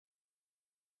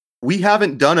We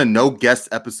haven't done a no guest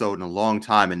episode in a long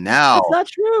time, and now That's not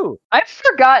true. I've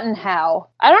forgotten how.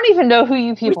 I don't even know who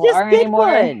you people we just are did anymore.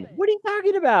 One. What are you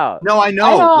talking about? No, I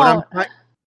know. I What I'm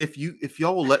if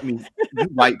y'all will let me, you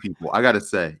white people, I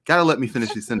gotta let me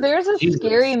finish these sentences. There's a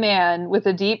scary man with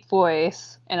a deep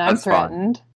voice, and I'm That's fine.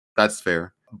 threatened. That's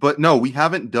fair. But no, we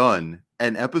haven't done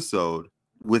an episode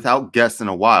without guests in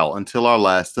a while until our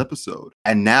last episode.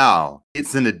 And now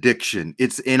it's an addiction.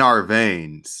 It's in our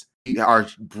veins. We are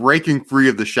breaking free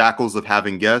of the shackles of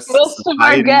having guests. Most of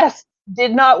our guests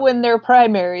did not win their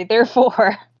primary,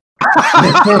 therefore.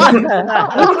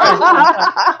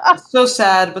 So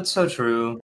sad, but so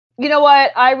true. You know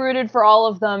what? I rooted for all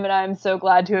of them, and I'm so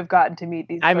glad to have gotten to meet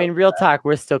these folks. mean, real talk,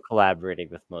 we're still collaborating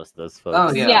with most of those folks.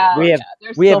 Oh, yeah. We they're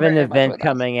have still an very much event with us.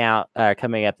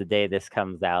 coming up the day this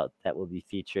comes out that will be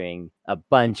featuring a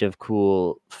bunch of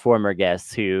cool former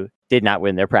guests who did not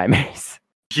win their primaries.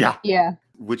 Yeah.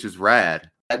 Which is rad.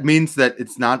 That means that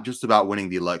it's not just about winning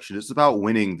the election. It's about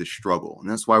winning the struggle. And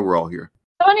that's why we're all here.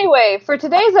 So anyway, for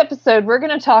today's episode, we're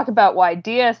going to talk about why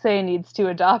DSA needs to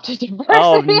adopt a diversity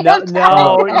Oh,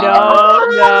 no.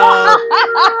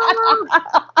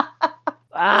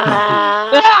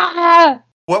 Ah!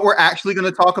 What we're actually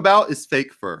going to talk about is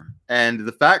fake fur. And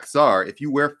the facts are, if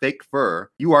you wear fake fur,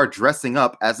 you are dressing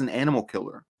up as an animal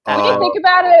killer. When you think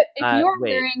about it, if you are wait.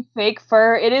 wearing fake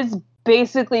fur, it is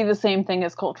basically the same thing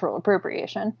as cultural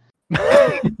appropriation.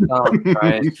 Oh,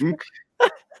 Christ.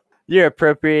 You're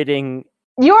appropriating.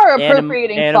 You are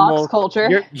appropriating animal fox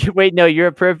culture. You're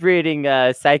appropriating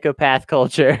psychopath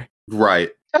culture.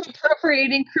 Right.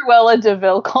 Appropriating Cruella de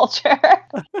Vil culture.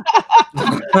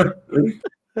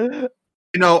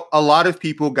 You know, a lot of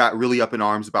people got really up in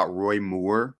arms about Roy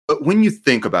Moore. But when you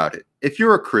think about it, if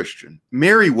you're a Christian,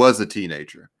 Mary was a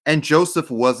teenager, and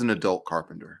Joseph was an adult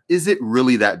carpenter. Is it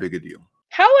really that big a deal?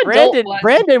 How adult was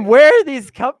Brandon, where are these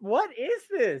what is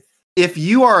this? If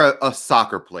you are a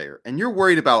soccer player and you're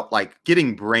worried about like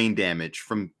getting brain damage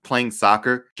from playing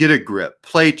soccer, get a grip,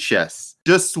 play chess,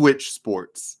 just switch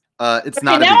sports. It's Okay,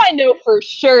 not. now I know for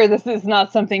sure this is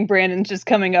not something Brandon's just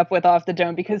coming up with off the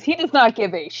dome because he does not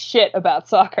give a shit about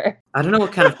soccer. I don't know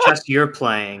what kind of chess you're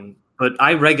playing, but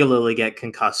I regularly get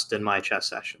concussed in my chess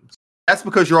sessions. That's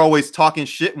because you're always talking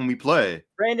shit when we play.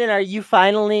 Brandon, are you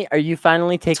finally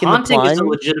taking Taunting the plunge? is a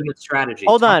legitimate strategy.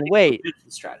 Hold on, Taunting wait. is a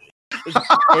legitimate strategy.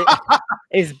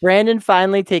 Is Brandon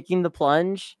finally taking the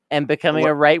plunge and becoming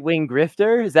a right-wing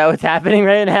grifter? Is that what's happening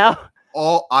right now?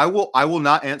 I will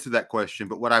not answer that question,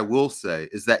 but what I will say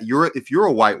is that if you're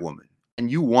a white woman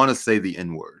and you want to say the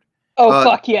N-word. Oh,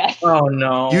 fuck yes. Oh,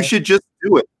 no. You should just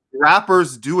do it.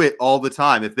 Rappers do it all the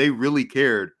time. If they really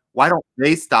cared, why don't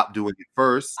they stop doing it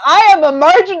first? I am a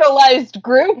marginalized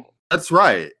group. That's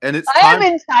right. And it's I am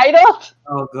entitled.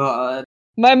 Oh, God.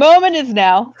 My moment is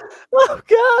now. Oh,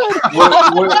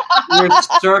 We're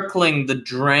circling the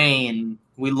drain.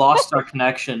 We lost our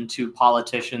connection to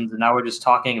politicians, and now we're just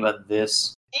talking about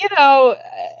this. You know,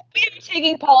 we are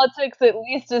taking politics at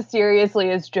least as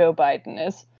seriously as Joe Biden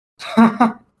is.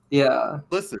 Yeah.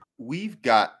 Listen, we've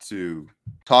got to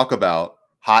talk about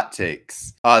hot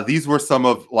takes. These were some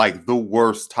of like the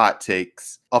worst hot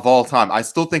takes of all time. I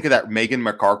still think of that Meghan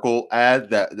McCarkle ad,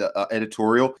 that the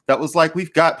editorial that was like,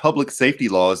 we've got public safety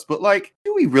laws, but like,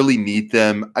 do we really need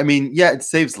them? I mean, yeah, it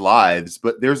saves lives,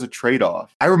 but there's a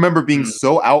trade-off. I remember being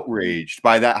so outraged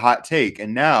by that hot take,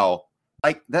 and now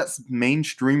like that's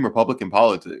mainstream Republican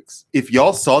politics. If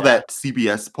y'all saw that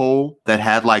CBS poll that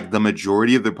had like the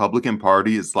majority of the Republican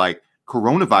Party is like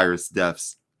coronavirus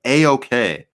deaths,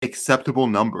 A-okay, acceptable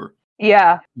number.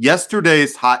 Yeah.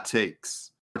 Yesterday's hot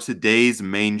takes are today's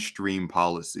mainstream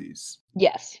policies.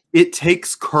 Yes. It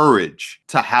takes courage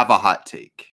to have a hot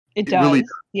take. It does. Really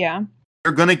does. Yeah.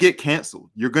 You're going to get canceled.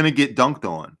 You're going to get dunked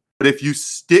on. But if you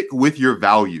stick with your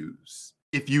values,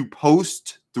 if you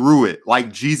post through it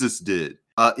like Jesus did,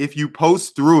 if you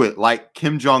post through it like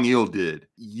Kim Jong-il did,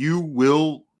 you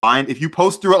will find, if you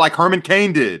post through it like Herman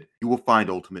Cain did, you will find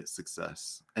ultimate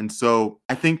success. And so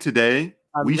I think today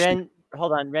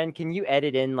hold on, Ren, can you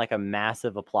edit in like a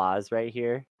massive applause right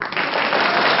here?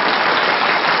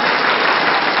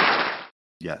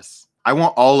 Yes. I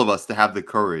want all of us to have the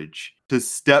courage to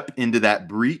step into that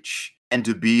breach and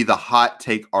to be the hot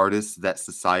take artists that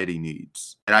society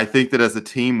needs. And I think that as a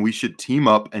team, we should team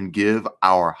up and give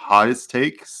our hottest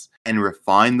takes and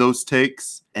refine those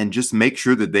takes and just make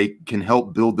sure that they can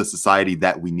help build the society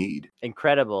that we need.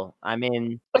 Incredible. I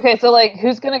mean, Okay, so like,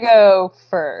 who's gonna go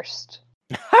first?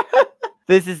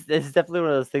 this is definitely one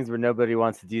of those things where nobody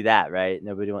wants to do that, right?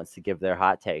 Nobody wants to give their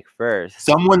hot take first.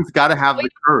 Someone's got to have the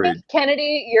courage.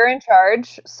 Kennedy, you're in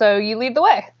charge, so you lead the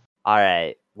way. All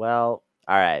right. Well,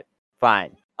 all right.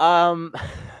 Fine. Um,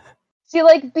 See,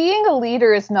 like, being a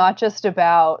leader is not just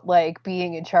about, like,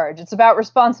 being in charge. It's about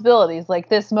responsibilities, like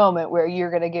this moment where you're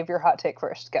going to give your hot take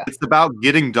first. Go. It's about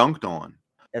getting dunked on.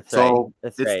 that's right. So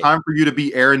That's it's right. time for you to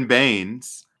be Aaron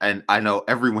Baines. And I know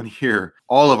everyone here,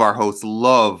 all of our hosts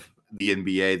love the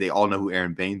NBA. They all know who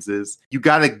Aaron Baines is. You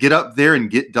got to get up there and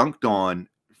get dunked on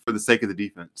for the sake of the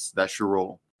defense. That's your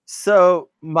role. So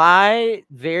my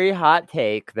very hot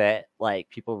take that like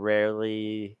people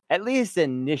rarely, at least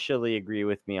initially, agree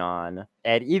with me on,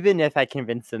 and even if I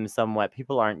convince them somewhat,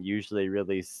 people aren't usually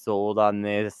really sold on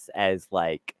this as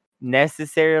like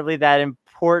necessarily that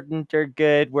important or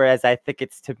good. Whereas I think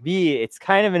to me, it's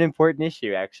kind of an important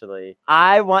issue actually.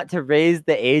 I want to raise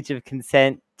the age of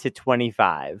consent to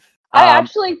 25. I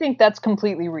actually think that's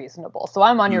completely reasonable. So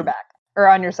I'm on your back or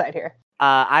on your side here.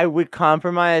 I would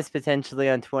compromise potentially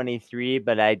on 23,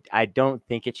 but I don't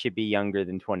think it should be younger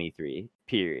than 23,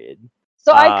 period.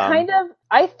 So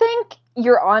I think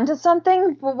you're onto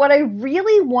something, but what I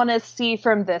really want to see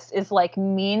from this is like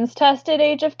means tested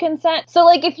age of consent. So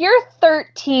like if you're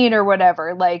 13 or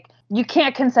whatever, like you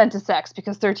can't consent to sex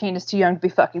because 13 is too young to be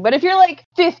fucking. But if you're like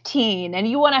 15 and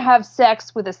you want to have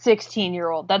sex with a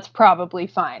 16-year-old, that's probably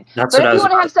fine. That's But what if I you was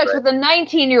want to about have sex with a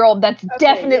 19-year-old, that's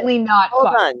definitely not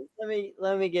Hold fine. on.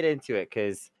 Let me get into it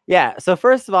because so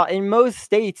first of all, in most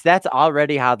states, that's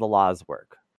already how the laws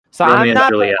work. So Romeo I'm and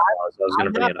not Juliet laws, I was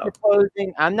going to bring it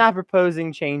up. I'm not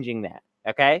proposing changing that.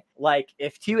 Okay, like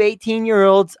if two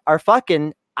 18-year-olds are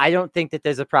fucking, I don't think that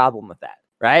there's a problem with that.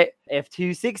 Right? If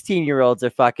two 16-year-olds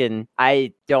are fucking,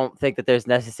 I don't think that there's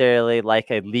necessarily like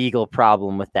a legal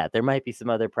problem with that. There might be some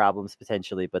other problems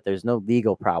potentially, but there's no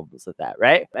legal problems with that,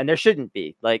 right? And there shouldn't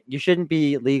be. Like you shouldn't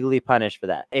be legally punished for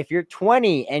that. If you're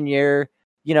 20 and your,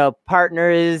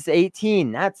 partner is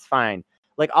 18, that's fine.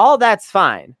 Like all that's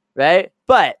fine, right?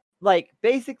 But like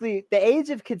basically the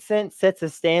age of consent sets a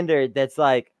standard that's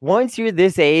like once you're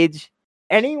this age,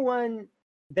 anyone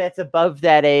that's above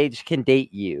that age can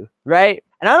date you, right?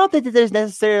 And I don't think that there's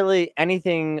necessarily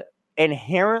anything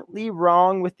inherently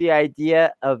wrong with the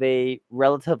idea of a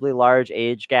relatively large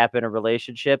age gap in a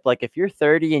relationship. Like if you're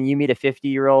 30 and you meet a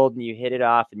 50-year-old and you hit it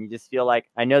off and you just feel like,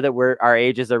 I know that our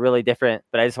ages are really different,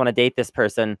 but I just want to date this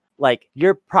person. Like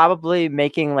you're probably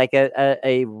making like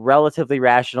a relatively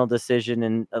rational decision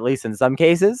in at least in some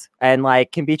cases and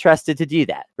like can be trusted to do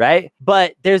that, right?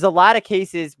 But there's a lot of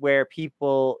cases where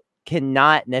people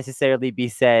cannot necessarily be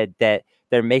said that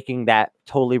they're making that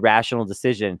totally rational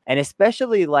decision. And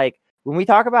especially like when we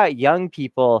talk about young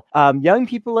people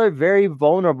are very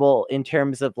vulnerable in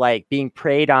terms of like being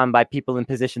preyed on by people in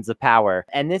positions of power.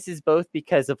 And this is both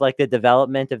because of like the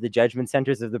development of the judgment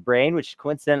centers of the brain, which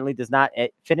coincidentally does not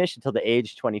finish until the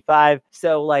age 25.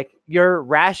 So like your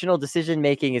rational decision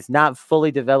making is not fully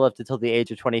developed until the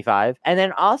age of 25. And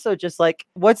then also just like,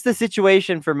 what's the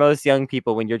situation for most young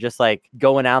people when you're just like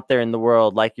going out there in the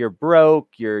world? Like you're broke,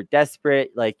 you're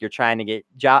desperate, like you're trying to get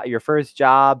your first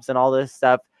jobs and all this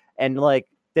stuff. And like,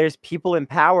 there's people in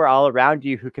power all around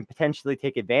you who can potentially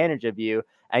take advantage of you.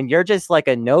 And you're just like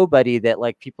a nobody that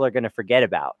like people are going to forget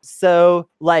about. So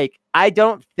like, I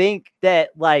don't think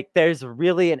that like there's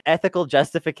really an ethical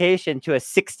justification to a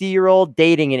 60-year-old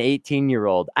dating an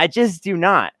 18-year-old. I just do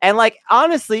not. And like,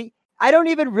 honestly, I don't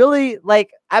even really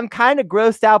like, I'm kind of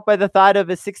grossed out by the thought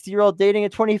of a 60-year-old dating a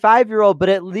 25-year-old, but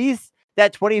at least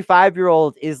that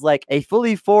 25-year-old is like a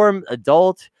fully formed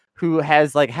adult who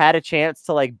has like had a chance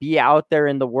to like be out there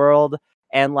in the world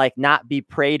and like not be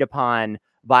preyed upon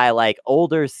by like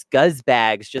older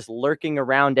scuzzbags just lurking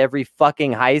around every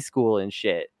fucking high school and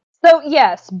shit. So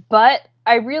yes, but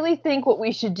I really think what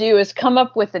we should do is come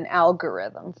up with an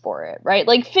algorithm for it, right?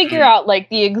 Like figure out like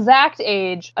the exact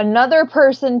age another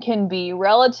person can be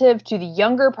relative to the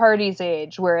younger party's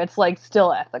age where it's like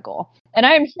still ethical. And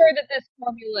I'm sure that this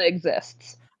formula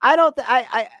exists. I don't.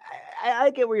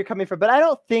 I get where you're coming from, but I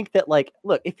don't think that like,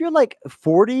 look, if you're like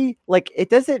 40, like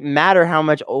it doesn't matter how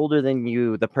much older than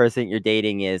you the person you're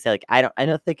dating is. Like I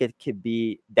don't think it could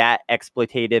be that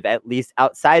exploitative, at least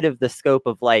outside of the scope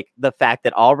of like the fact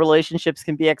that all relationships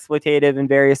can be exploitative in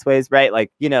various ways, right?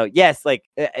 Like yes, like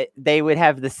they would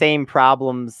have the same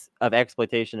problems of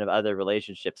exploitation of other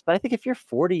relationships, but I think if you're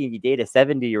 40 and you date a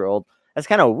 70-year-old. That's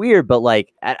kind of weird, but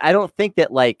like, I don't think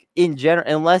that like in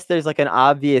general, unless there's like an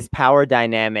obvious power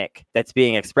dynamic that's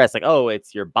being expressed, like, oh,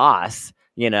 it's your boss,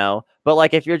 but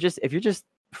like, if you're just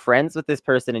friends with this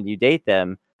person and you date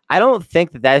them, I don't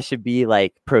think that should be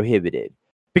like prohibited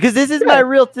because this is my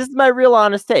real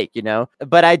honest take,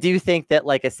 but I do think that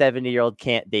like a 70-year-old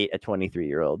can't date a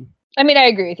 23-year-old. I mean, I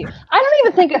agree with you. I don't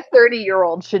even think a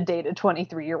 30-year-old should date a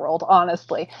 23-year-old,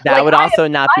 honestly. That Like, would also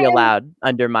not be I am- allowed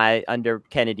under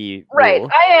Kennedy Right. rule.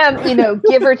 I am,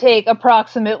 give or take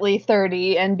approximately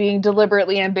 30 and being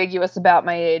deliberately ambiguous about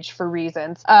my age for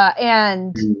reasons.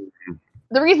 And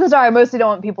the reasons are I mostly don't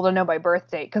want people to know my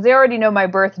birth date because they already know my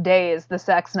birthday is the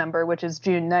sex number, which is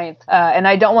June 9th. And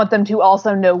I don't want them to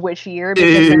also know which year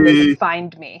because then they can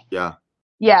find me. Yeah.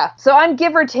 Yeah, so I'm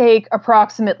give or take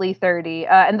approximately 30.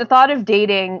 And the thought of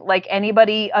dating like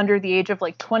anybody under the age of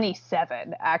like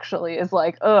 27 actually is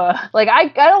like, ugh. Like I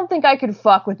don't think I could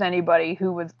fuck with anybody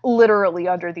who was literally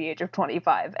under the age of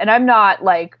 25. And I'm not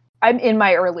like, I'm in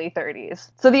my early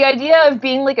 30s. So the idea of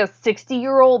being like a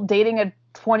 60-year-old dating a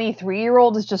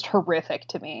 23-year-old is just horrific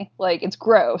to me. Like, it's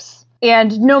gross.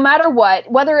 And no matter what,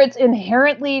 whether it's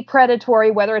inherently predatory,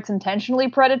 whether it's intentionally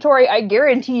predatory, I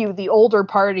guarantee you the older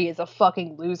party is a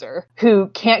fucking loser who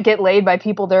can't get laid by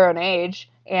people their own age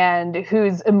and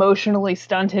who's emotionally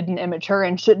stunted and immature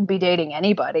and shouldn't be dating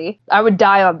anybody. I would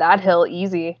die on that hill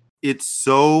easy. It's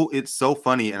so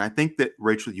funny. And I think that,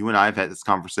 Rachel, you and I have had this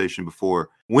conversation before.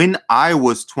 When I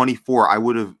was 24, I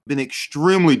would have been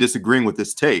extremely disagreeing with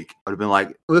this take. I would have been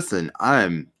like, listen,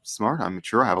 I'm smart, I'm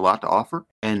mature, I have a lot to offer,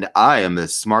 and I am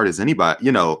as smart as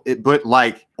anybody, but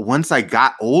like, once I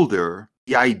got older,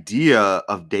 the idea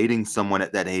of dating someone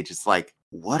at that age, it's like,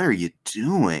 what are you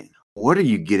doing? What are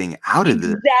you getting out of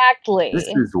this? Exactly. This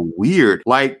is weird.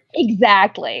 Like,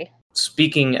 exactly.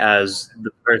 Speaking as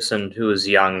the person who is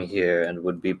young here and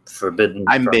would be forbidden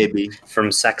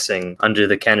from sexing under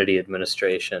the Kennedy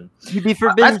administration. You'd be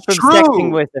forbidden from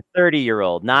sexing with a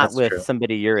 30-year-old, not with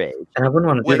somebody your age. And I wouldn't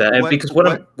want to do that. Because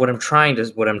what I'm trying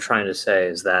to say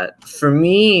is that for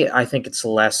me, I think it's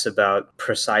less about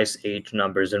precise age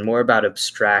numbers and more about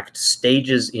abstract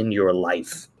stages in your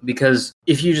life. Because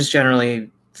if you just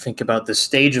generally think about the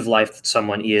stage of life that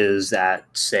someone is at,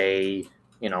 say,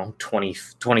 20,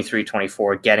 23,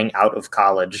 24, getting out of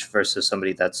college versus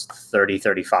somebody that's 30,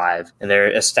 35, and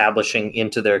they're establishing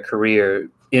into their career.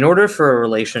 In order for a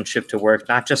relationship to work,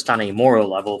 not just on a moral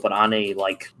level, but on a,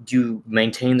 do you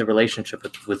maintain the relationship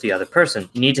with the other person?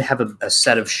 You need to have a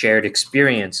set of shared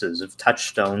experiences, of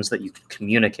touchstones that you can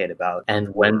communicate about.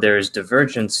 And when there's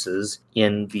divergences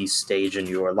in the stage in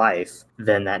your life,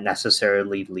 then that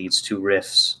necessarily leads to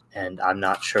rifts. And I'm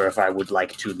not sure if I would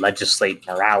like to legislate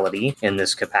morality in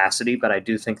this capacity, but I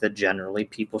do think that generally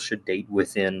people should date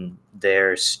within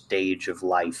their stage of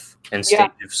life and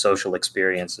stage of social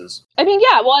experiences. I mean,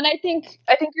 yeah, well, and I think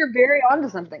you're very onto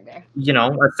something there.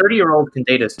 A 30-year-old can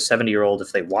date a 70-year-old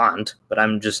if they want, but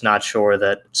I'm just not sure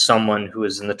that someone who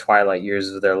is in the twilight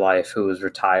years of their life, who is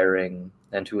retiring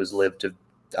and who has lived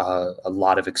a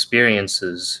lot of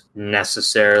experiences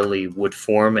necessarily would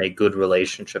form a good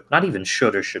relationship. Not even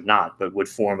should or should not, but would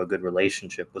form a good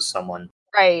relationship with someone.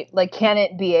 Right. Like, can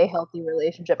it be a healthy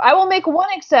relationship? I will make one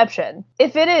exception.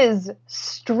 If it is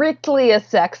strictly a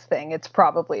sex thing, it's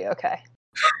probably okay.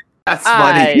 That's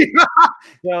funny. I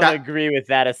don't agree with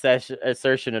that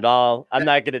assertion at all. I'm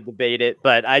not going to debate it,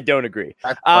 but I don't agree.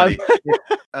 That's funny.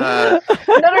 No.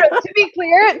 To be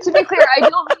clear, I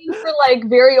don't mean for like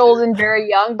very old and very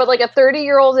young, but like a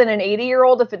 30-year-old and an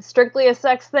 80-year-old, if it's strictly a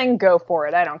sex thing, go for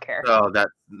it. I don't care. Oh,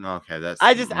 that's okay. That's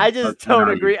I just don't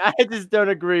agree. I just don't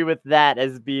agree with that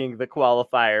as being the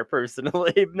qualifier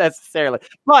personally, necessarily.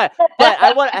 But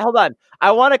I want hold on.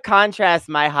 I want to contrast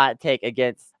my hot take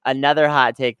against another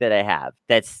hot take that I have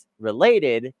that's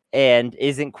related and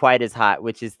isn't quite as hot,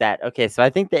 which is that, okay, so I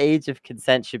think the age of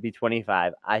consent should be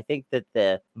 25. I think that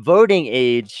the voting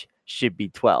age should be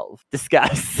 12.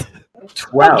 Discuss.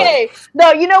 12. Okay.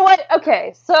 No, you know what?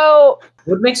 Okay, so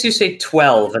what makes you say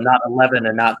 12 and not 11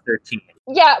 and not 13?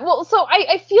 Yeah, well, so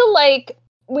I feel like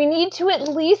we need to at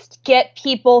least get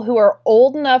people who are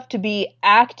old enough to be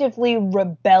actively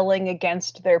rebelling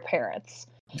against their parents.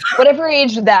 Whatever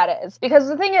age that is. Because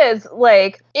the thing is,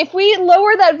 like, if we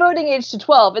lower that voting age to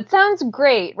 12, it sounds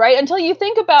great, right? Until you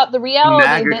think about the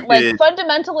reality that, like,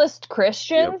 fundamentalist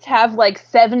Christians have, like,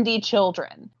 70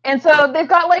 children. And so they've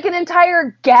got, like, an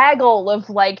entire gaggle of,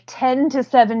 like, 10 to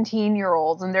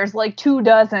 17-year-olds, and there's, like,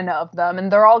 24 of them,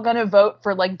 and they're all gonna vote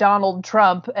for, like, Donald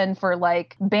Trump and for,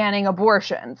 like, banning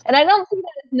abortions. And I don't think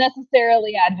that is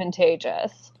necessarily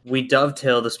advantageous. We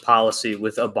dovetail this policy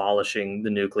with abolishing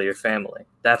the nuclear family.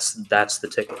 That's the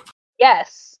ticket.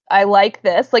 Yes, I like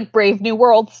this, like Brave New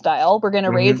World style. We're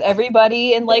gonna raise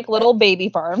everybody in like little baby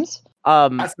farms.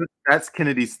 That's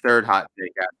Kennedy's third hot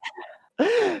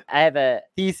take. I have a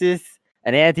thesis,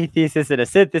 an antithesis, and a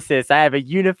synthesis. I have a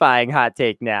unifying hot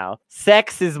take now.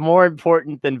 Sex is more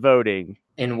important than voting.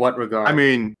 In what regard? I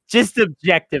mean, just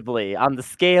objectively on the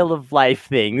scale of life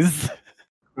things.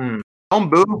 Boo.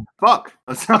 Fuck.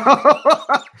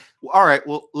 All right.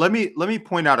 Well, let me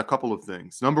point out a couple of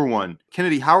things. Number one,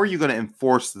 Kennedy, how are you going to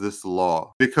enforce this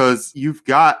law? Because you've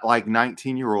got like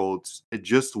 19-year-olds that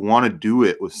just want to do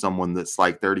it with someone that's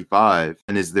like 35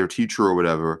 and is their teacher or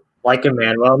whatever. Like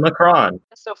Emmanuel Macron.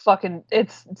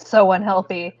 It's so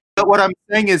unhealthy. But what I'm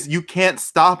saying is you can't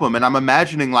stop them. And I'm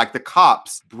imagining like the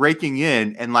cops breaking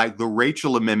in and like the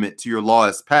Rachel amendment to your law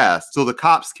is passed. So the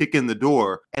cops kick in the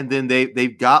door and then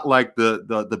they've got like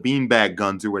the beanbag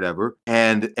guns or whatever.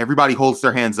 And everybody holds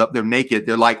their hands up. They're naked.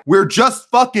 They're like, we're just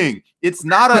fucking. It's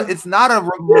not a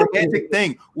romantic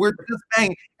thing. We're just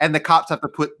banging. And the cops have to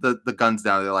put the guns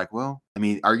down. They're like, well, I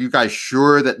mean, are you guys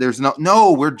sure that there's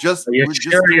no, we're just. Are you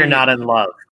sure you're not in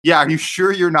love? Yeah, are you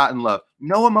sure you're not in love?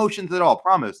 No emotions at all,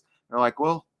 promise. They're like,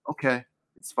 well, okay,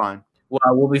 it's fine. Well,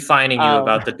 we'll be fining you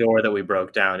about the door that we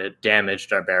broke down. It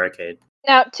damaged our barricade.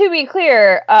 Now, to be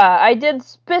clear, I did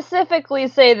specifically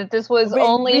say that this was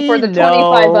only for the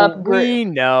 25 up group. We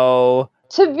know.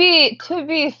 To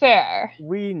be fair,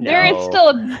 we know. There is still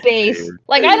a base.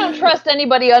 Like, I don't trust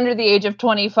anybody under the age of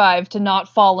 25 to not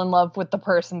fall in love with the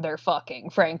person they're fucking,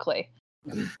 frankly.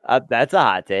 That's a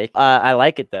hot take. I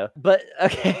like it though. But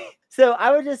okay. So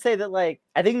I would just say that, like,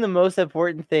 I think the most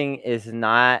important thing is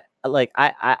not like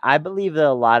I believe that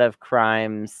a lot of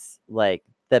crimes, like,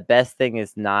 the best thing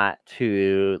is not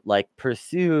to like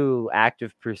pursue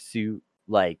active pursuit,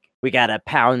 like we gotta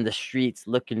pound the streets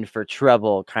looking for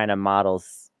trouble kind of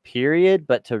models, period,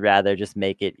 but to rather just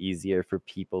make it easier for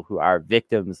people who are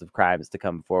victims of crimes to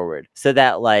come forward. So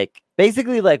that, like,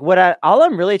 basically, like, all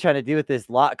I'm really trying to do with this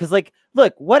law, because, like,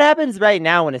 look, what happens right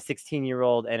now when a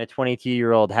 16-year-old and a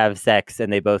 22-year-old have sex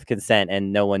and they both consent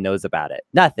and no one knows about it?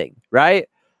 Nothing, right?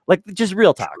 Like, just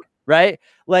real talk, right?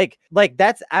 Like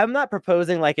that's, I'm not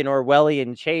proposing like an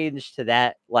Orwellian change to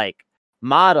that, like,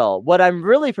 model. What I'm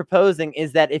really proposing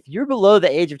is that if you're below the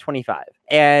age of 25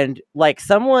 and like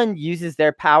someone uses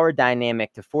their power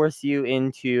dynamic to force you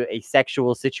into a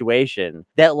sexual situation,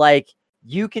 that like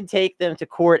you can take them to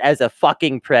court as a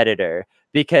fucking predator,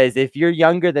 because if you're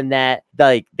younger than that,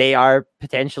 like they are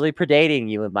potentially predating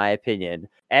you, in my opinion.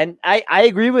 And I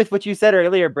agree with what you said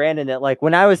earlier, Brandon, that like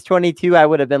when I was 22, I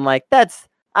would have been like,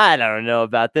 I don't know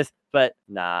about this. But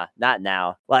nah, not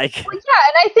now. Like, well, yeah,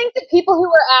 and I think that people who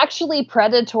are actually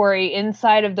predatory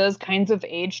inside of those kinds of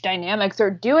age dynamics are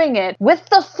doing it with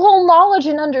the full knowledge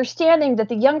and understanding that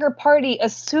the younger party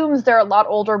assumes they're a lot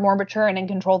older, more mature, and in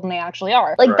control than they actually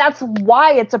are. Like, That's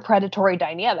why it's a predatory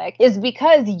dynamic, is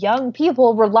because young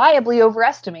people reliably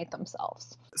overestimate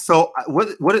themselves. So what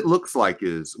it looks like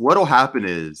is, what'll happen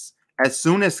is, as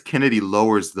soon as Kennedy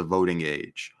lowers the voting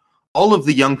age, all of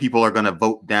the young people are going to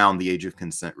vote down the age of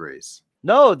consent race.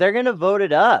 No, they're going to vote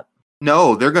it up.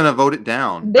 No, they're going to vote it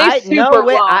down. I think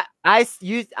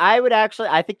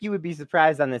you would be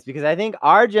surprised on this, because I think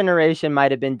our generation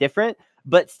might have been different,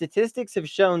 but statistics have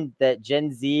shown that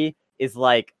Gen Z is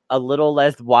like a little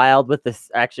less wild with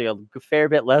this, actually a fair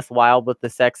bit less wild with the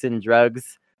sex and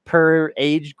drugs per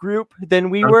age group than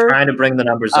we were. I'm trying to bring the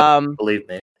numbers up, believe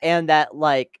me. And that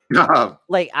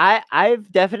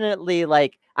I've definitely,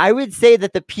 like, I would say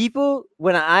that the people,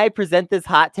 when I present this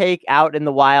hot take out in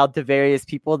the wild to various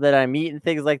people that I meet and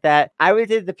things like that, I would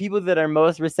say the people that are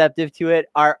most receptive to it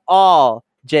are all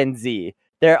Gen Z.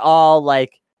 They're all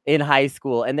like in high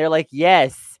school and they're like,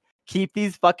 yes, keep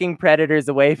these fucking predators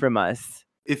away from us.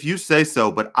 If you say so,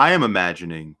 but I am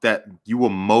imagining that you will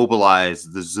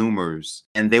mobilize the Zoomers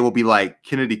and they will be like,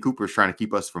 Kennedy Cooper's trying to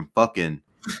keep us from fucking.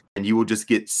 And you will just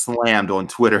get slammed on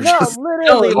Twitter just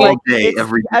literally all day,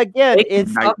 every day. Again,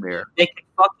 it's nightmare. They can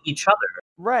fuck each other.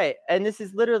 Right. And this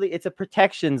is literally, it's a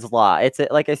protections law. It's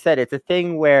like I said, it's a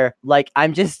thing where, like,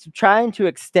 I'm just trying to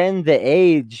extend the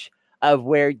age of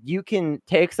where you can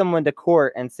take someone to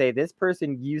court and say this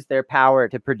person used their power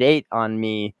to predate on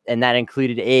me, and that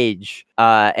included age.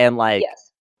 And like, yes.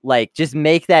 Like, just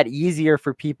make that easier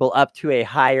for people up to a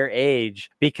higher age,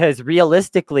 because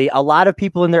realistically, a lot of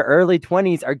people in their early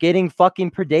 20s are getting fucking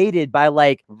predated by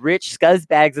like rich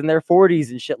scuzzbags in their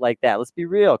 40s and shit like that. Let's be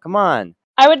real. Come on.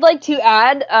 I would like to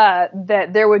add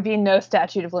that there would be no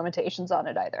statute of limitations on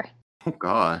it either. Oh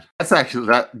God, that's actually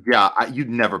that. Yeah, you'd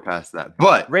never pass that.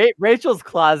 But Rachel's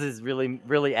clauses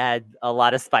really add a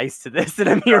lot of spice to this, and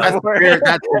I'm here for it.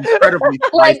 That's incredibly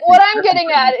like, what I'm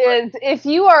getting at is, if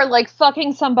you are like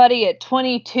fucking somebody at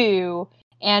 22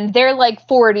 and they're like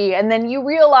 40, and then you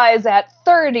realize at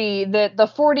 30 that the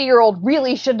 40-year-old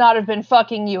really should not have been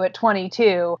fucking you at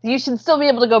 22, you should still be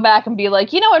able to go back and be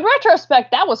like, in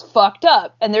retrospect, that was fucked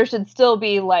up. And there should still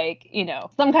be like,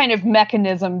 some kind of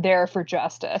mechanism there for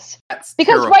justice.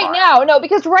 Because right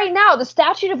now, the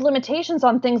statute of limitations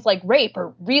on things like rape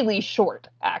are really short,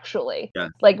 actually.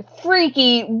 Yes. Like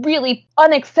freaky, really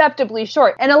unacceptably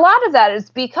short. And a lot of that is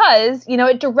because,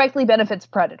 it directly benefits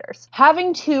predators.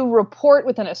 Having to report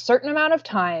within a certain amount of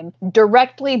time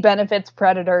directly benefits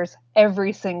predators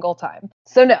every single time.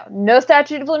 So no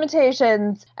statute of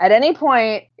limitations. At any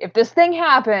point, if this thing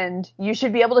happened, you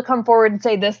should be able to come forward and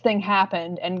say this thing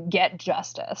happened and get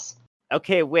justice.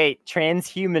 Okay, wait.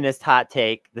 Transhumanist hot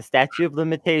take. The statute of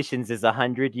limitations is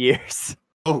 100 years.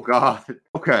 Oh, God.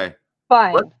 Okay.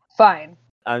 Fine.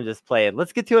 I'm just playing.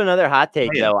 Let's get to another hot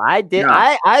take, Leia. though.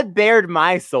 I bared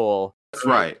my soul. That's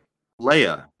right.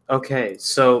 Leia. Okay,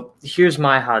 so here's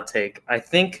my hot take. I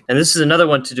think, and this is another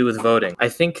one to do with voting, I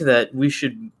think that we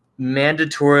should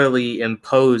mandatorily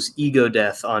impose ego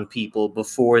death on people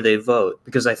before they vote,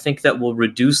 because I think that will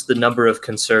reduce the number of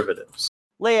conservatives.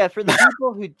 Leia, for the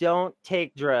people who don't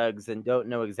take drugs and don't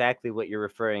know exactly what you're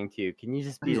referring to, can you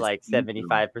just be like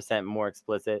 75% more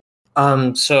explicit?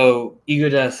 So ego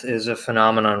death is a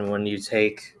phenomenon when you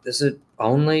take, is it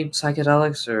only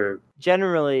psychedelics or?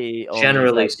 Generally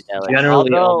Generally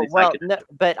Although, only well, psychedelics. no,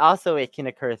 but also it can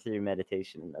occur through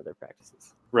meditation and other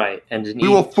practices. Right, and We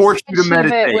will force you to Achieve it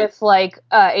meditate. with like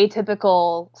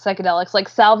atypical psychedelics, like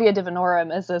Salvia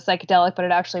divinorum is a psychedelic, but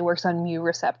it actually works on mu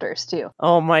receptors too.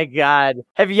 Oh my God.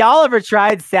 Have y'all ever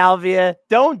tried salvia?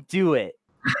 Don't do it.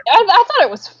 I thought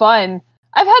it was fun.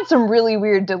 I've had some really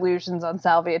weird delusions on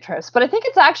salvia trips, but I think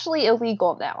it's actually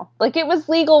illegal now. Like, it was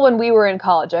legal when we were in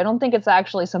college. I don't think it's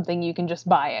actually something you can just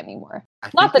buy anymore.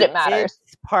 Not that it matters.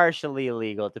 It's partially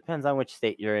illegal. It depends on which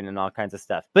state you're in and all kinds of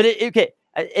stuff. But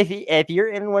if you're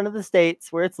in one of the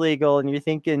states where it's legal and you're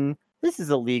thinking, this is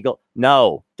illegal,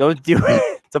 no, don't do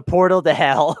it. It's a portal to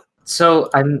hell. So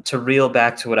to reel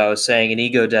back to what I was saying, an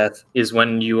ego death is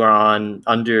when you are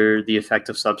under the effect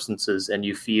of substances and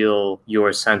you feel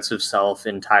your sense of self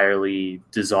entirely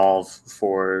dissolve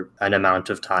for an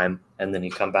amount of time. And then you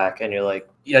come back and you're like,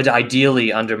 yeah,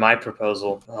 ideally under my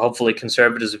proposal, hopefully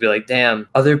conservatives would be like, damn,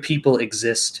 other people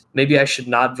exist. Maybe I should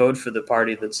not vote for the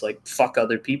party that's like, fuck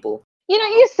other people.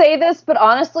 You say this, but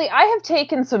honestly, I have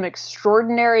taken some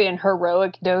extraordinary and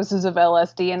heroic doses of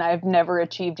LSD, and I've never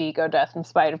achieved ego death in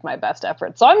spite of my best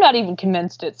efforts. So I'm not even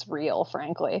convinced it's real,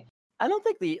 frankly. I don't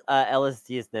think the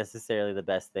LSD is necessarily the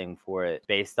best thing for it,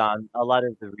 based on a lot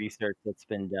of the research that's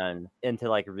been done into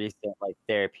like recent like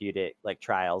therapeutic like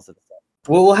trials and stuff.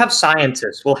 Well, we'll have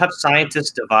scientists. We'll have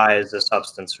scientists devise a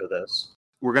substance for this.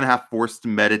 We're going to have forced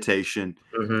meditation.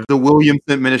 Mm-hmm. The Williams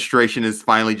administration is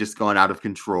finally just gone out of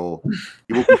control.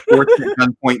 You will be forced at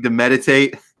gunpoint to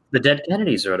meditate. The dead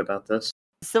Kennedys wrote about this.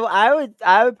 So I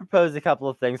would propose a couple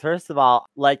of things. First of all,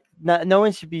 like no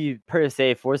one should be per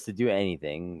se forced to do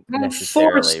anything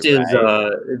necessarily.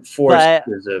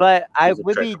 But I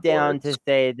would be down to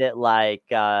say that like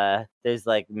there's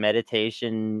like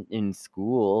meditation in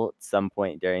school at some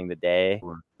point during the day.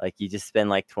 Sure. Like you just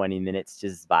spend like 20 minutes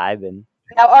just vibing.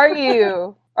 Now,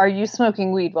 are you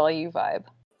smoking weed while you vibe?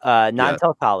 Not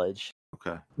until college.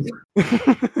 Okay.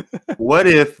 What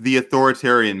if the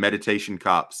authoritarian meditation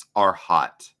cops are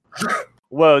hot?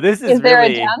 Whoa, this is there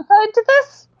really... a downside to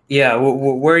this? Yeah,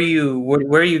 where are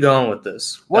you going with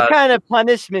this? What kind of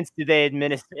punishments do they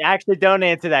administer? Actually, don't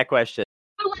answer that question.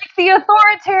 Like the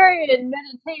authoritarian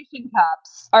meditation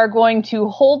cops are going to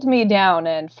hold me down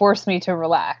and force me to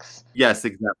relax. Yes,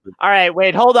 exactly. All right,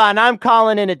 wait, hold on. I'm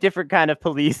calling in a different kind of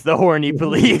police, the horny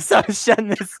police. I'm shutting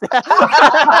this down.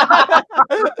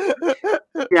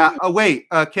 Yeah. Wait,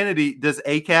 Kennedy, does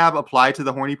ACAB apply to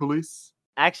the horny police?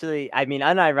 Actually, I mean,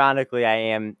 unironically, I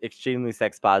am extremely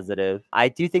sex positive. I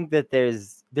do think that there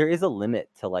is a limit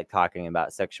to like talking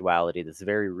about sexuality that's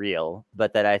very real,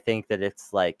 but that I think that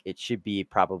it's like it should be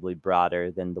probably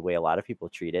broader than the way a lot of people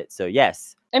treat it. So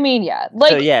yes. I mean, yeah.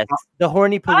 Like, so yes, the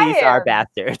horny police are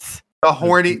bastards.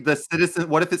 The citizen.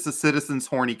 What if it's the Citizens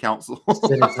Horny Council?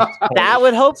 That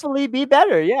would hopefully be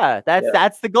better. Yeah,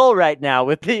 that's the goal right now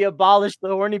with the abolish the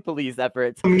horny police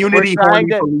efforts. Community horny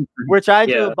police. We're trying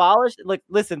to abolish. Like,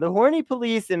 listen, the horny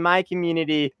police in my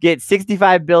community get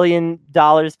 $65 billion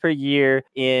per year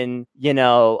in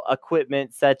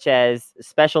equipment such as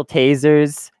special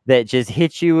tasers that just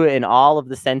hit you in all of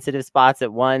the sensitive spots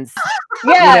at once.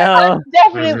 Yeah,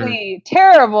 that's definitely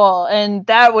terrible, and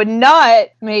that would not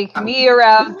make me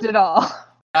aroused at all.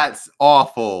 That's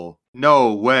awful.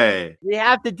 No way. We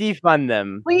have to defund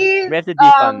them. Please, We have to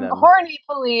defund them. horny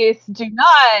police, do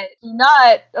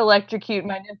not electrocute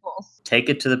my nipples. Take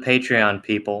it to the Patreon,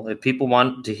 people. If people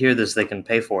want to hear this, they can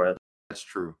pay for it. That's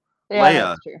true. Yeah, Leia,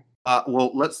 that's true.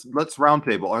 well, let's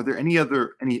roundtable. Are there any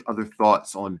other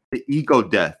thoughts on the ego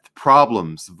death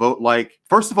problems? Vote like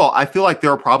first of all, I feel like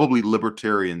there are probably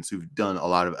libertarians who've done a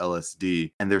lot of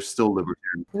LSD and they're still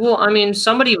libertarian. Well, I mean,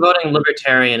 somebody voting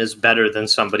libertarian is better than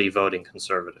somebody voting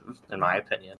conservative, in my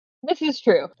opinion. This is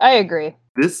true. I agree.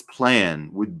 This plan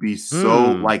would be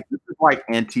so like this is like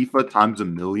Antifa times a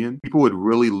million. People would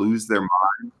really lose their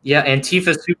mind. Yeah,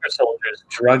 Antifa super soldiers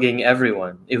drugging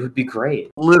everyone. It would be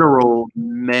great. Literal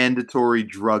mandatory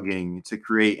drugging to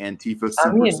create Antifa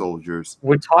super soldiers.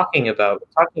 We're talking about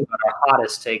our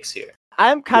hottest takes here.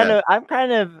 I'm kind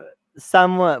of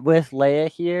somewhat with Leia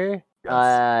here.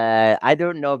 Yes. I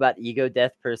don't know about ego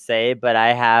death per se, but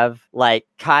I have like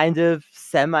kind of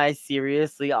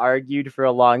semi-seriously argued for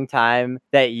a long time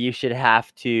that you should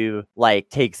have to like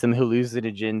take some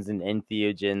hallucinogens and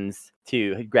entheogens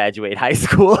to graduate high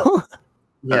school.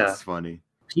 That's funny.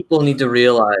 People need to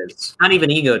realize not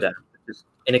even ego death, just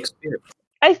inexperience.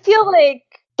 I feel like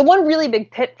the one really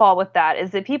big pitfall with that is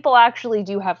that people actually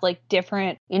do have like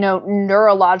different,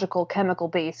 neurological chemical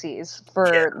bases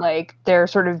for like their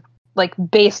sort of like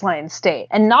baseline state,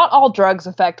 and not all drugs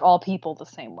affect all people the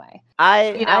same way.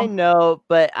 I know,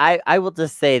 but I will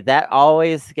just say that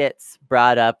always gets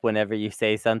brought up whenever you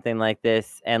say something like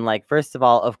this. And like, first of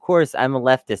all, of course, I'm a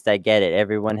leftist. I get it.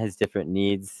 Everyone has different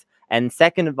needs. And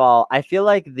second of all, I feel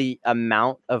like the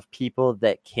amount of people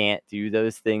that can't do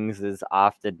those things is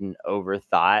often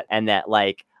overthought, and that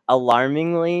like,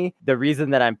 alarmingly, the reason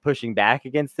that I'm pushing back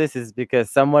against this is because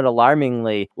somewhat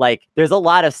alarmingly, like there's a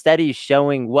lot of studies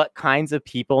showing what kinds of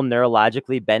people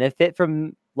neurologically benefit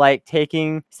from like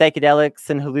taking psychedelics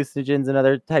and hallucinogens and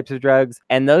other types of drugs.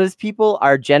 And those people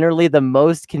are generally the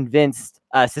most convinced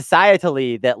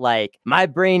societally that like my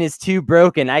brain is too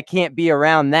broken. I can't be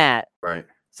around that. Right.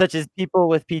 Such as people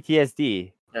with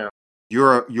PTSD.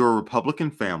 You're a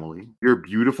Republican family. Your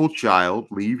beautiful child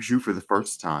leaves you for the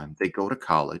first time. They go to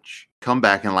college, come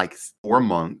back in like 4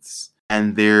 months,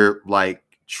 and they're like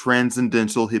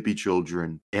transcendental hippie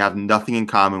children. They have nothing in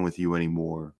common with you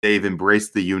anymore. They've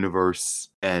embraced the universe,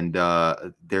 and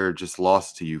they're just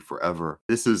lost to you forever.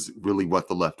 This is really what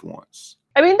the left wants.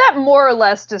 I mean, that more or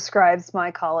less describes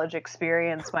my college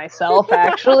experience myself,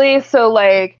 actually. So,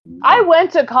 like, I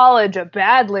went to college a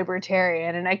bad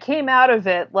libertarian, and I came out of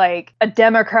it like a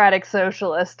democratic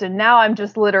socialist, and now I'm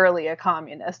just literally a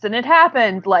communist. And it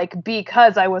happened, like,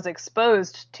 because I was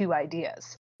exposed to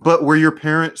ideas. But were your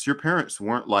parents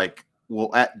weren't like,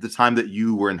 well, at the time that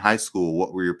you were in high school,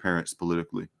 what were your parents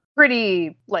politically?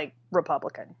 Pretty, like,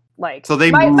 Republican. Like, so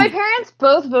my parents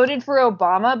both voted for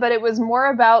Obama, but it was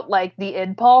more about like the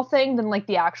idpol thing than like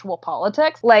the actual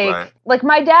politics. Like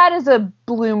my dad is a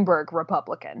Bloomberg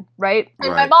Republican, right?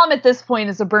 And my mom at this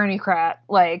point is a Bernie-crat.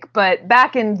 Like, but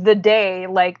back in the day,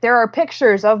 like there are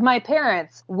pictures of my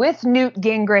parents with Newt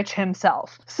Gingrich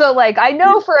himself. So like I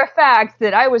know for a fact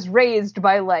that I was raised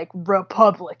by like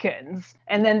Republicans,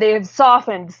 and then they have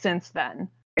softened since then.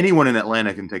 Anyone in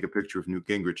Atlanta can take a picture of Newt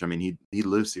Gingrich. I mean, he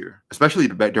lives here, especially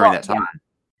during that time. Yeah.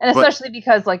 And especially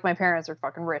because, like, my parents are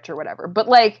fucking rich or whatever. But,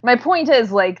 like, my point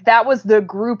is, like, that was the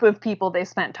group of people they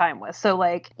spent time with. So,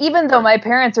 like, even though my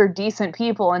parents are decent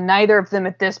people and neither of them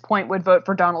at this point would vote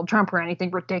for Donald Trump or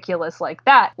anything ridiculous like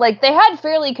that, like, they had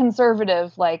fairly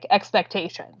conservative, like,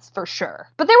 expectations, for sure.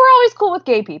 But they were always cool with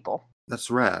gay people. That's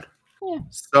rad. Yeah.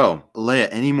 So, Leia,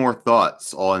 any more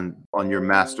thoughts on your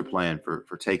master plan for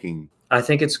taking... I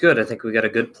think it's good. I think we got a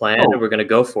good plan, and we're going to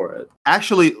go for it.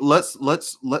 Actually, let's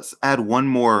add one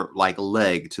more like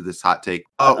leg to this hot take.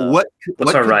 What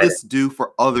could this do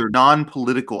for other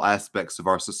non-political aspects of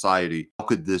our society? How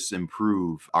could this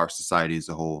improve our society as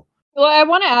a whole? Well, I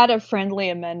want to add a friendly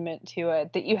amendment to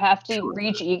it that you have to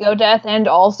reach ego death and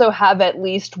also have at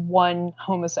least one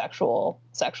homosexual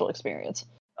sexual experience.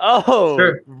 Oh,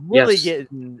 sure. Really yes.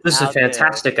 getting This is a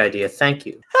fantastic idea. Thank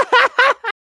you.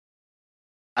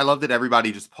 I love that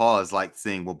everybody just paused, like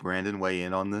saying, will Brandon weigh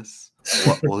in on this?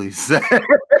 What will he say?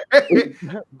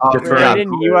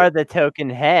 Brandon, you are the token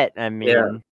het. I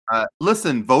mean,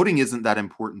 listen, voting isn't that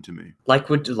important to me.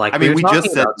 We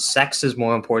just said sex is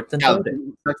more important than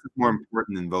voting. Sex is more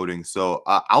important than voting. So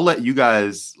I'll let you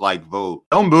guys like vote.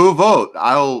 Don't boo, vote.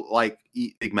 I'll like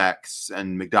eat Big Macs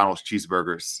and McDonald's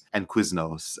cheeseburgers and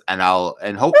Quiznos,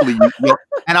 and hopefully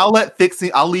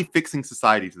I'll leave fixing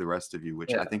society to the rest of you,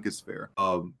 which I think is fair.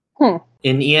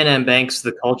 In Ian M. Banks'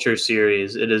 The Culture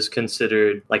series, it is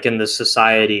considered, like in the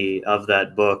society of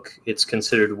that book, it's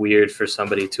considered weird for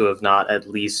somebody to have not at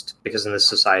least, because in this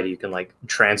society you can like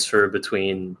transfer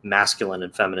between masculine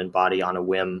and feminine body on a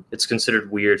whim. It's considered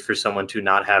weird for someone to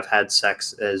not have had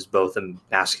sex as both a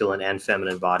masculine and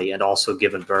feminine body and also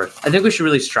given birth. I think we should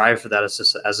really strive for that as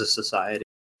a society.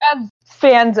 As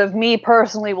fans of me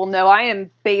personally will know, I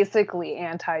am basically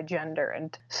anti-gender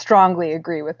and strongly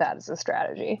agree with that as a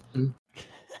strategy.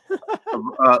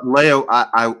 Leo,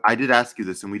 I did ask you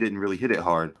this, and we didn't really hit it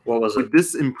hard. What was it? Would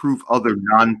this improve other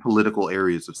non-political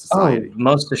areas of society? Oh,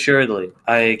 most assuredly.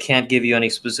 I can't give you any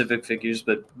specific figures,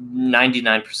 but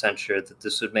 99% sure that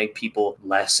this would make people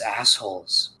less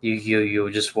assholes. You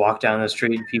just walk down the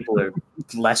street and people are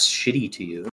less shitty to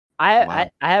you. I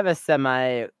have a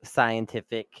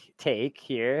semi-scientific take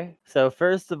here. So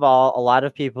first of all, a lot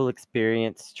of people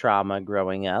experience trauma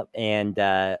growing up, and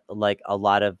like a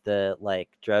lot of the like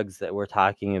drugs that we're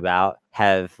talking about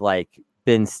have like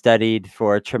been studied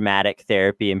for traumatic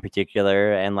therapy in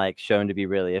particular and like shown to be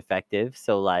really effective.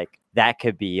 So like that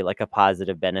could be like a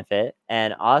positive benefit.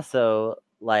 And also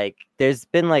like there's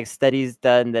been like studies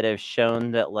done that have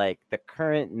shown that like the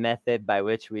current method by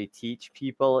which we teach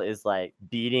people is like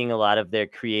beating a lot of their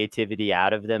creativity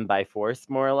out of them by force,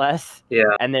 more or less. Yeah.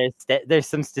 And there's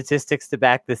some statistics to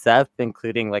back this up,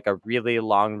 including like a really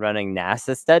long running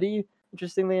NASA study,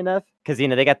 interestingly enough, because you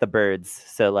know they got the birds,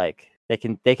 so like they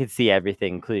can see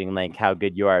everything, including like how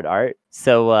good you are at art.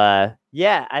 So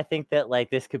yeah, I think that like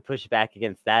this could push back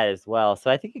against that as well.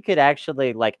 So I think it could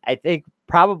actually like I think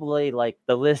probably like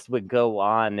the list would go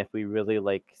on if we really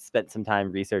like spent some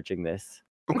time researching this.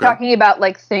 Okay. You're talking about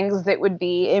like things that would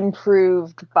be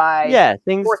improved by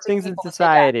things in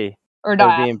society. Or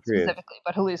not specifically,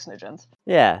 but hallucinogens.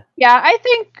 Yeah. Yeah, I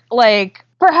think like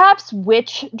perhaps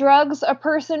which drugs a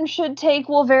person should take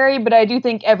will vary, but I do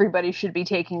think everybody should be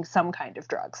taking some kind of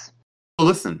drugs. Well,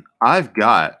 listen, I've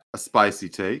got a spicy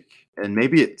take, and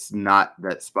maybe it's not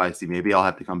that spicy. Maybe I'll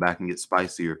have to come back and get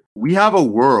spicier. We have a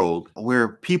world where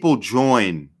people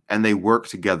join and they work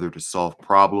together to solve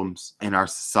problems in our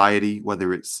society,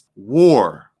 whether it's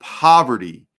war,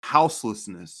 poverty,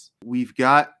 houselessness. We've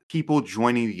got people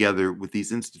joining together with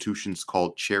these institutions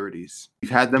called charities.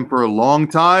 We've had them for a long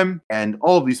time, and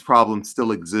all of these problems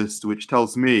still exist, which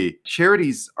tells me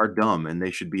charities are dumb and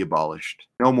they should be abolished.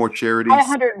 No more charities. I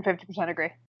 150%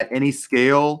 agree. At any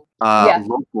scale,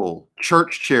 local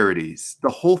church charities, the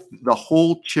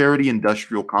whole charity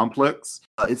industrial complex,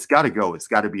 it's got to go. It's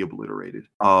got to be obliterated.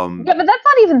 Yeah, but that's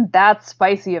not even that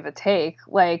spicy of a take.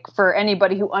 Like for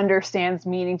anybody who understands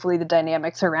meaningfully the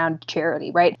dynamics around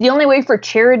charity, right? The only way for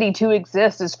charity to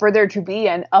exist is for there to be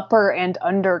an upper and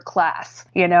under class,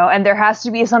 you know, and there has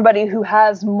to be somebody who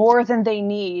has more than they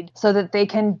need so that they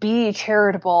can be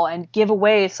charitable and give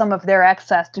away some of their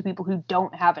excess to people who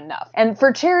don't have enough. And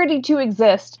for charity to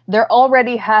exist, there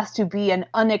already has to be an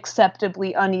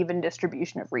unacceptably uneven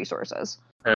distribution of resources.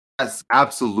 That's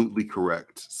absolutely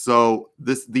correct. So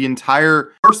the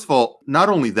entire, first of all, not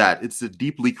only that, it's a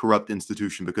deeply corrupt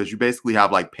institution because you basically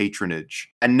have like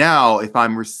patronage. And now if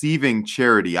I'm receiving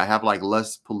charity, I have like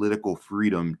less political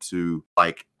freedom to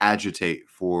like agitate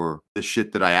for the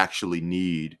shit that I actually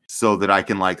need so that I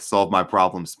can like solve my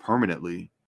problems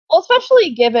permanently. Well,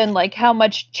 especially given like how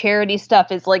much charity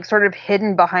stuff is like sort of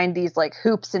hidden behind these like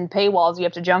hoops and paywalls you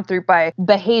have to jump through by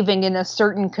behaving in a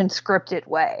certain conscripted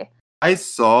way. I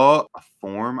saw a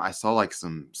form. I saw like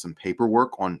some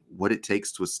paperwork on what it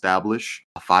takes to establish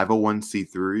a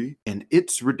 501c3, and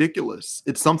it's ridiculous.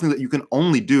 It's something that you can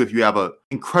only do if you have an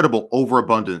incredible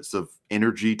overabundance of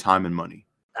energy, time, and money.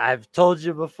 I've told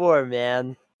you before,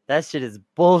 man. That shit is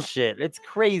bullshit. It's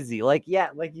crazy. Like, yeah,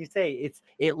 like you say,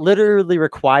 it literally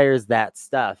requires that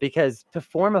stuff because to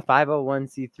form a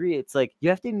 501c3, it's like you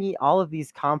have to meet all of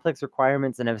these complex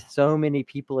requirements and have so many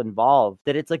people involved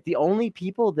that it's like the only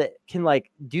people that can like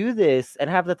do this and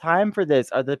have the time for this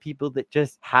are the people that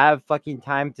just have fucking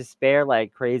time to spare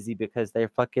like crazy because they're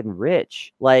fucking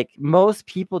rich. Like most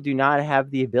people do not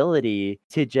have the ability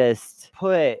to just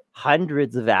put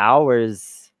hundreds of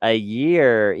hours a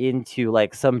year into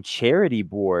like some charity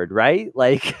board, right?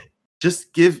 Like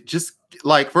just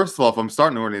like, first of all, if I'm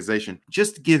starting an organization,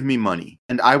 just give me money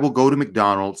and I will go to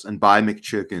McDonald's and buy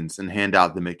McChickens and hand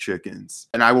out the McChickens.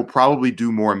 And I will probably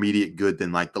do more immediate good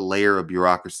than like the layer of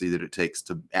bureaucracy that it takes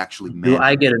to actually manage. Do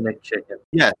I get a McChicken?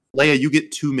 Yeah, Leia, you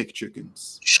get 2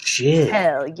 McChickens. Shit.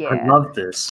 Hell yeah. I love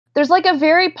this. There's like a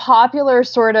very popular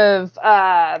sort of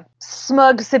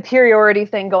smug superiority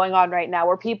thing going on right now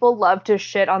where people love to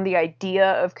shit on the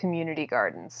idea of community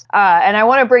gardens. And I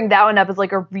want to bring that one up as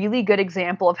like a really good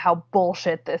example of how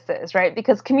bullshit this is, right?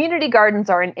 Because community gardens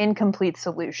are an incomplete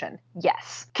solution.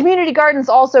 Yes. Community gardens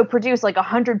also produce like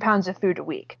 100 pounds of food a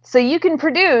week. So you can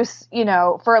produce,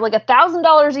 for like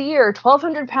 $1,000 a year,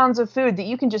 1,200 pounds of food that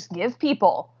you can just give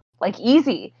people, like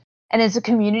easy. And it's a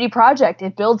community project.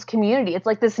 It builds community. It's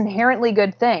like this inherently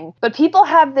good thing. But people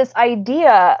have this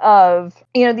idea of,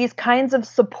 these kinds of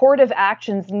supportive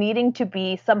actions needing to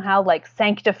be somehow like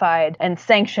sanctified and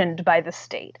sanctioned by the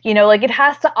state. Like it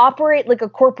has to operate like a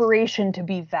corporation to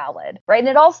be valid, right? And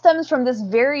it all stems from this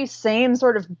very same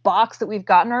sort of box that we've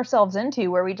gotten ourselves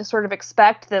into where we just sort of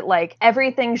expect that like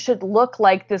everything should look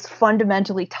like this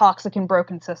fundamentally toxic and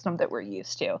broken system that we're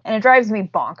used to. And it drives me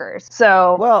bonkers.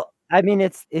 So, well, I mean,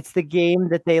 it's the game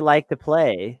that they like to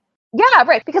play. Yeah,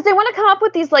 right. Because they want to come up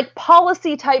with these like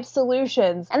policy type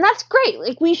solutions. And that's great.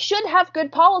 Like we should have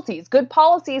good policies. Good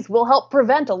policies will help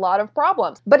prevent a lot of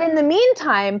problems. But in the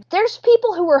meantime, there's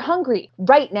people who are hungry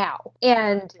right now.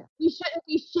 And we shouldn't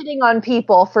be shitting on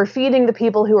people for feeding the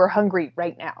people who are hungry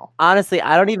right now. Honestly,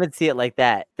 I don't even see it like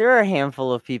that. There are a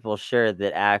handful of people, sure,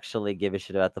 that actually give a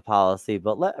shit about the policy.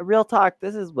 But real talk,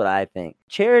 this is what I think.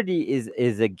 Charity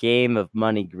is a game of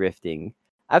money grifting.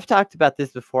 I've talked about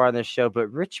this before on this show, but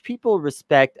rich people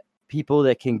respect people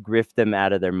that can grift them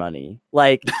out of their money.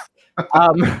 Like,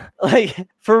 like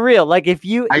for real. Like if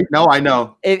you, I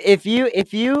know. If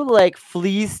you like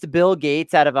fleeced Bill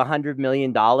Gates out of $100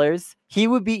 million, he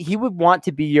would want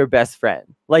to be your best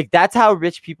friend. Like that's how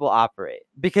rich people operate.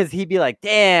 Because he'd be like,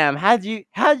 "Damn, how'd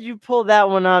you pull that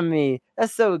one on me?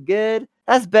 That's so good.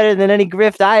 That's better than any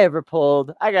grift I ever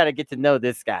pulled. I gotta get to know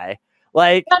this guy."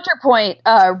 Like, counterpoint,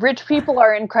 rich people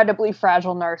are incredibly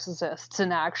fragile narcissists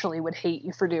and actually would hate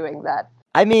you for doing that.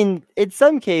 I mean, in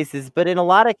some cases, but in a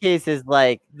lot of cases,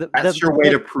 like that's your way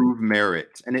to prove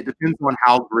merit, and it depends on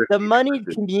how the moneyed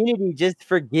community just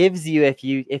forgives you if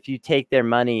you take their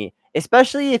money,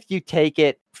 especially if you take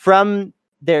it from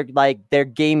their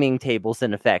gaming tables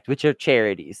in effect, which are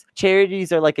charities.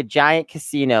 Charities are like a giant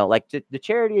casino. Like the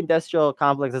charity industrial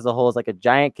complex as a whole is like a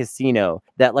giant casino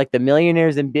that like the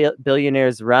millionaires and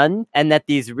billionaires run, and that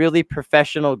these really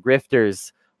professional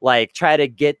grifters like try to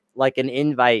get like an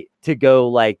invite to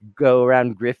go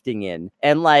around grifting in.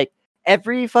 And like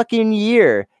every fucking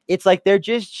year, it's like they're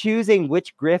just choosing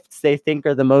which grifts they think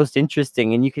are the most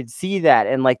interesting. And you can see that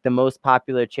in like the most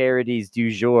popular charities du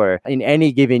jour in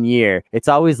any given year. It's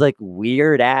always like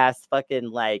weird ass fucking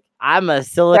like, I'm a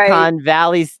Silicon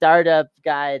Valley startup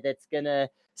guy that's gonna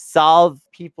solve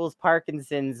people's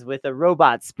Parkinson's with a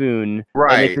robot spoon.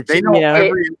 Right. They know,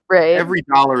 every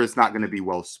dollar is not going to be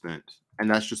well spent. And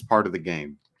that's just part of the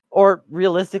game. Or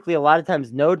realistically, a lot of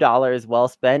times no dollar is well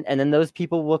spent, and then those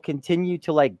people will continue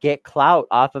to like get clout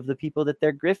off of the people that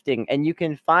they're grifting. And you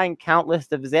can find countless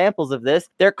examples of this.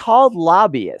 They're called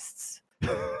lobbyists.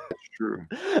 That's true.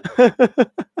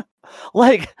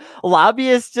 Like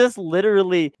lobbyists just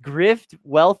literally grift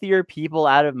wealthier people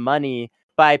out of money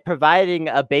by providing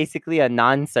basically a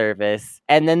non-service,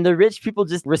 and then the rich people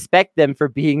just respect them for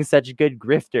being such good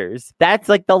grifters. That's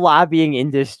like the lobbying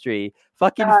industry.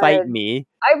 Fucking fight me.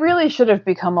 I really should have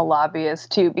become a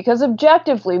lobbyist too, because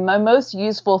objectively, my most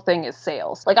useful thing is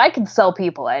sales. Like I can sell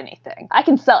people anything. I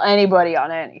can sell anybody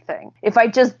on anything. If I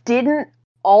just didn't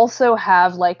also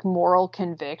have like moral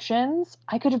convictions,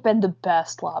 I could have been the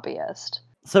best lobbyist.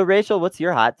 So Rachel, what's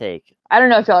your hot take? I don't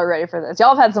know if y'all are ready for this.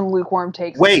 Y'all have had some lukewarm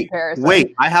takes. Wait.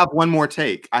 I have one more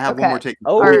take. One more take.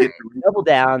 Oh, double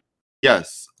down.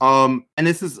 Yes. And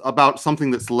this is about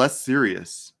something that's less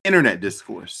serious. Internet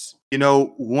discourse.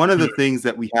 One of the things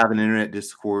that we have in internet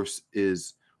discourse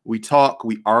is we talk,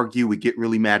 we argue, we get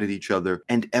really mad at each other,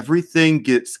 and everything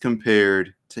gets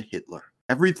compared to Hitler.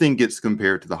 Everything gets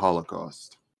compared to the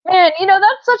Holocaust. Man,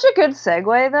 that's such a good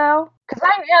segue, though, because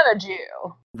I am a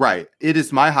Jew. Right. It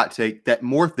is my hot take that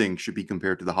more things should be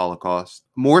compared to the Holocaust.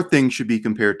 More things should be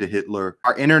compared to Hitler.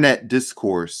 Our internet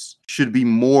discourse should be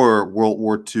more World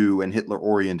War II and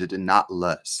Hitler-oriented and not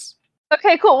less.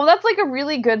 Okay, cool. Well, that's like a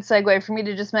really good segue for me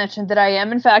to just mention that I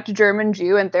am, in fact, a German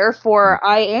Jew, and therefore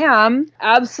I am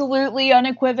absolutely,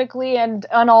 unequivocally, and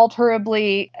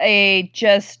unalterably a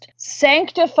just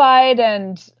sanctified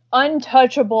and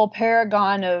untouchable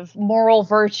paragon of moral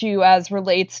virtue as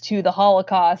relates to the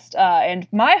Holocaust. And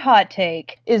my hot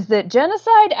take is that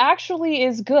genocide actually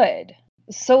is good,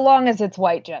 so long as it's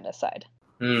white genocide.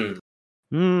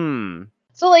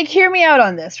 So, hear me out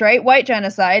on this, right? White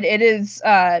genocide, it is,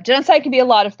 genocide can be a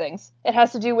lot of things. It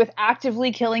has to do with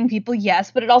actively killing people,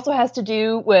 yes, but it also has to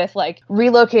do with like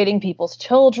relocating people's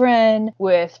children,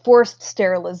 with forced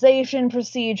sterilization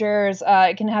procedures.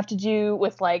 It can have to do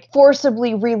with like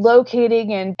forcibly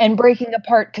relocating and breaking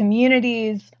apart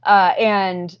communities.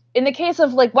 And in the case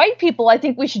of like white people, I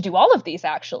think we should do all of these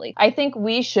actually. I think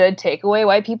we should take away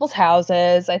white people's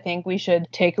houses. I think we should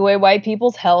take away white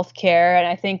people's health care. And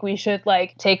I think we should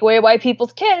like take away white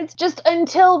people's kids just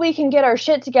until we can get our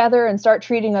shit together and start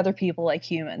treating other people like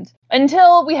humans.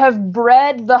 Until we have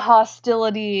bred the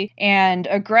hostility and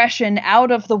aggression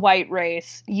out of the white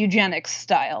race, eugenics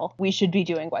style, we should be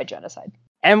doing white genocide.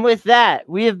 And with that,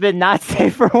 we have been not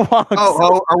safe for once.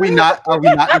 Are we not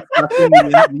discussing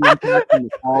the impact and the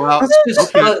fallout?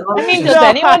 I mean, does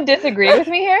anyone disagree with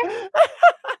me here?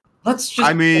 Let's just.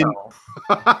 I mean,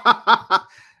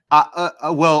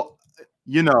 well,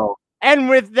 you know. And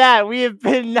with that, we have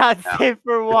been not safe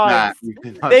for once.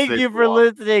 Thank you for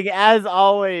listening. As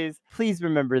always, please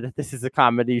remember that this is a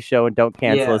comedy show and don't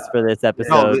cancel us for this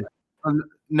episode.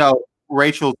 No,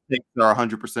 Rachel's takes are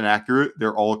 100% accurate.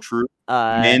 They're all true.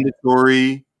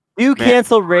 Mandatory. Do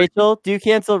cancel Rachel. Do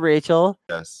cancel Rachel.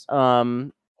 Yes. But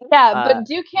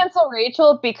do cancel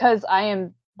Rachel because I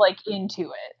am like into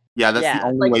it. Yeah, that's the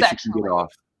only way she can get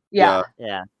off. Yeah.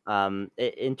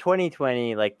 In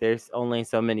 2020, like there's only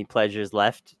so many pleasures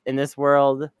left in this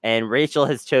world, and Rachel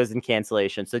has chosen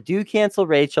cancellation. So do cancel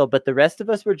Rachel, but the rest of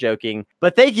us were joking.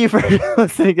 But thank you for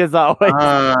listening as always.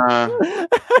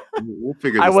 We'll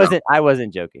figure this out. I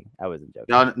wasn't joking.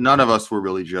 None of us were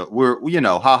really joking.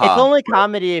 Haha. It's only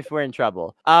comedy if we're in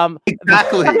trouble.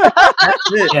 Exactly.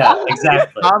 That's it. Yeah,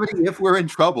 exactly. Comedy if we're in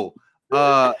trouble.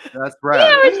 That's right.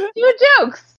 Yeah, we're just doing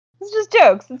jokes. It's just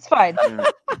jokes. It's fine.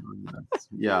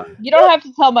 Yeah. You don't have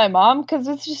to tell my mom because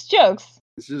it's just jokes.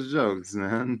 It's just jokes,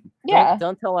 man. Yeah.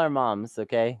 Don't tell our moms,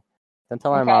 okay? Don't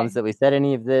tell our moms that we said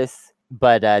any of this.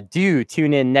 But do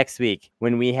tune in next week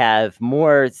when we have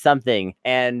more something.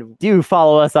 And do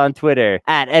follow us on Twitter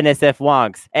at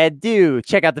NSFWonks. And do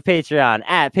check out the Patreon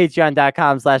at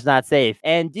patreon.com/notsafe.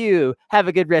 And do have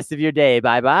a good rest of your day.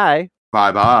 Bye-bye.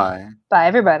 Bye-bye. Bye,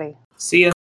 everybody. See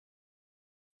ya.